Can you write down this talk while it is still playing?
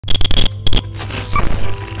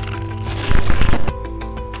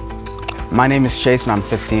My name is Chase and I'm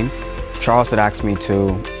 15. Charles had asked me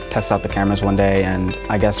to test out the cameras one day, and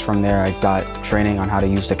I guess from there I got training on how to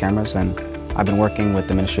use the cameras, and I've been working with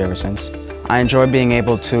the ministry ever since. I enjoy being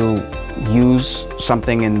able to use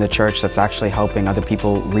something in the church that's actually helping other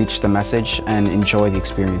people reach the message and enjoy the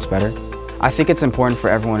experience better. I think it's important for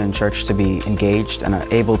everyone in church to be engaged and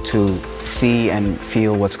able to see and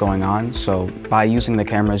feel what's going on. So by using the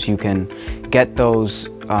cameras, you can get those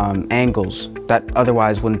angles that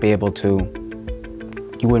otherwise you wouldn't be able to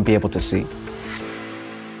see.